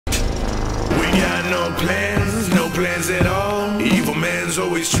no plans at all. Evil man's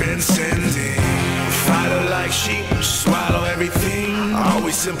always transcending. Fighter like sheep, swallow everything.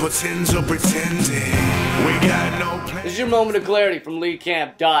 Always simpletons or pretending. We got no plans. This is your moment of clarity from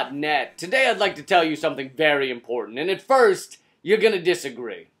LeeCamp.net. Today I'd like to tell you something very important, and at first, you're gonna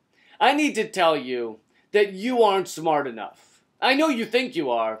disagree. I need to tell you that you aren't smart enough. I know you think you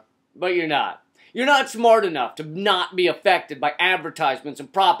are, but you're not. You're not smart enough to not be affected by advertisements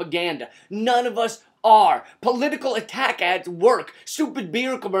and propaganda. None of us are. Political attack ads work. Stupid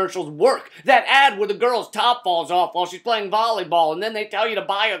beer commercials work. That ad where the girl's top falls off while she's playing volleyball and then they tell you to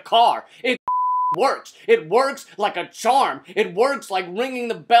buy a car. It works. It works like a charm. It works like ringing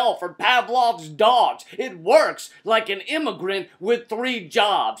the bell for Pavlov's dogs. It works like an immigrant with 3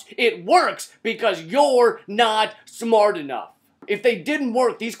 jobs. It works because you're not smart enough. If they didn't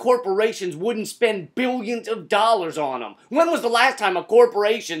work, these corporations wouldn't spend billions of dollars on them. When was the last time a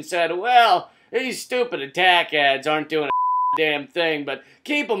corporation said, well, these stupid attack ads aren't doing a damn thing, but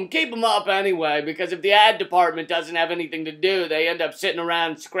keep them up anyway, because if the ad department doesn't have anything to do, they end up sitting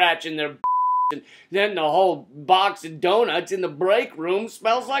around scratching their and then the whole box of donuts in the break room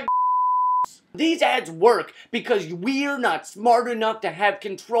smells like. These ads work because we're not smart enough to have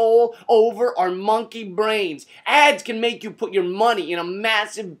control over our monkey brains. Ads can make you put your money in a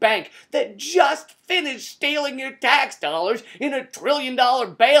massive bank that just finished stealing your tax dollars in a $1 trillion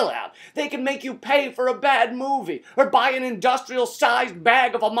bailout. They can make you pay for a bad movie or buy an industrial-sized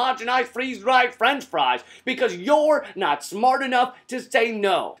bag of homogenized freeze-dried French fries because you're not smart enough to say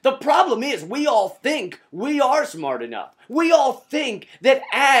no. The problem is we all think we are smart enough. We all think that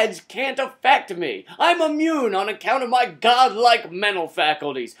ads can't affect me. I'm immune on account of my godlike mental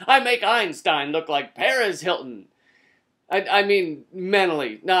faculties. I make Einstein look like Paris Hilton. I mean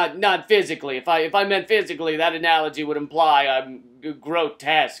mentally, not physically. If I meant physically, that analogy would imply I'm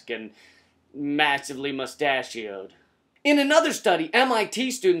grotesque and massively mustachioed. In another study,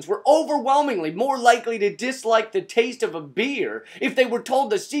 MIT students were overwhelmingly more likely to dislike the taste of a beer if they were told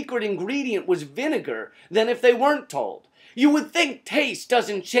the secret ingredient was vinegar than if they weren't told. You would think taste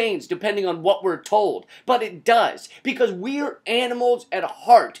doesn't change depending on what we're told, but it does, because we're animals at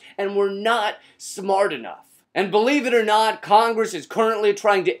heart and we're not smart enough. And believe it or not, Congress is currently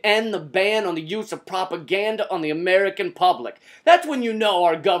trying to end the ban on the use of propaganda on the American public. That's when you know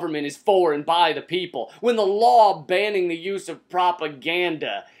our government is for and by the people, when the law banning the use of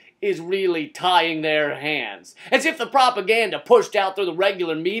propaganda is really tying their hands. As if the propaganda pushed out through the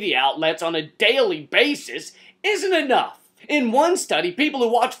regular media outlets on a daily basis isn't enough. In one study, people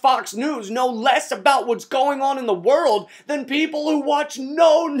who watch Fox News know less about what's going on in the world than people who watch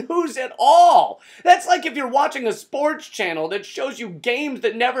no news at all. That's like if you're watching a sports channel that shows you games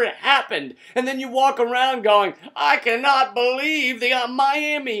that never happened, and then you walk around going, I cannot believe the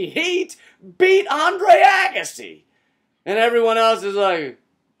Miami Heat beat Andre Agassi. And everyone else is like,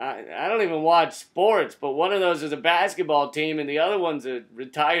 I don't even watch sports, but one of those is a basketball team and the other one's a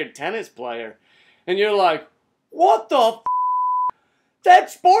retired tennis player. And you're like, what the f***?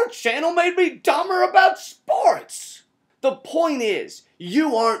 That sports channel made me dumber about sports. The point is,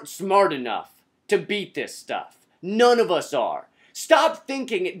 you aren't smart enough to beat this stuff. None of us are. Stop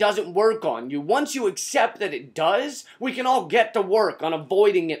thinking it doesn't work on you. Once you accept that it does, we can all get to work on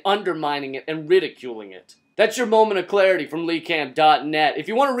avoiding it, undermining it, and ridiculing it. That's your moment of clarity from LeeCamp.net. If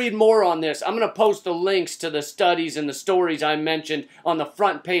you want to read more on this, I'm going to post the links to the studies and the stories I mentioned on the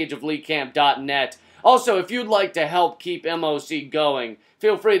front page of LeeCamp.net. Also, if you'd like to help keep MOC going,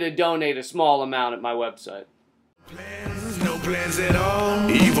 feel free to donate a small amount at my website. No plans at all.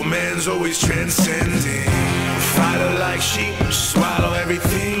 Evil man's always transcending. Fighter like sheep, swallow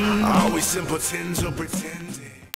everything. Always simpletons or pretend.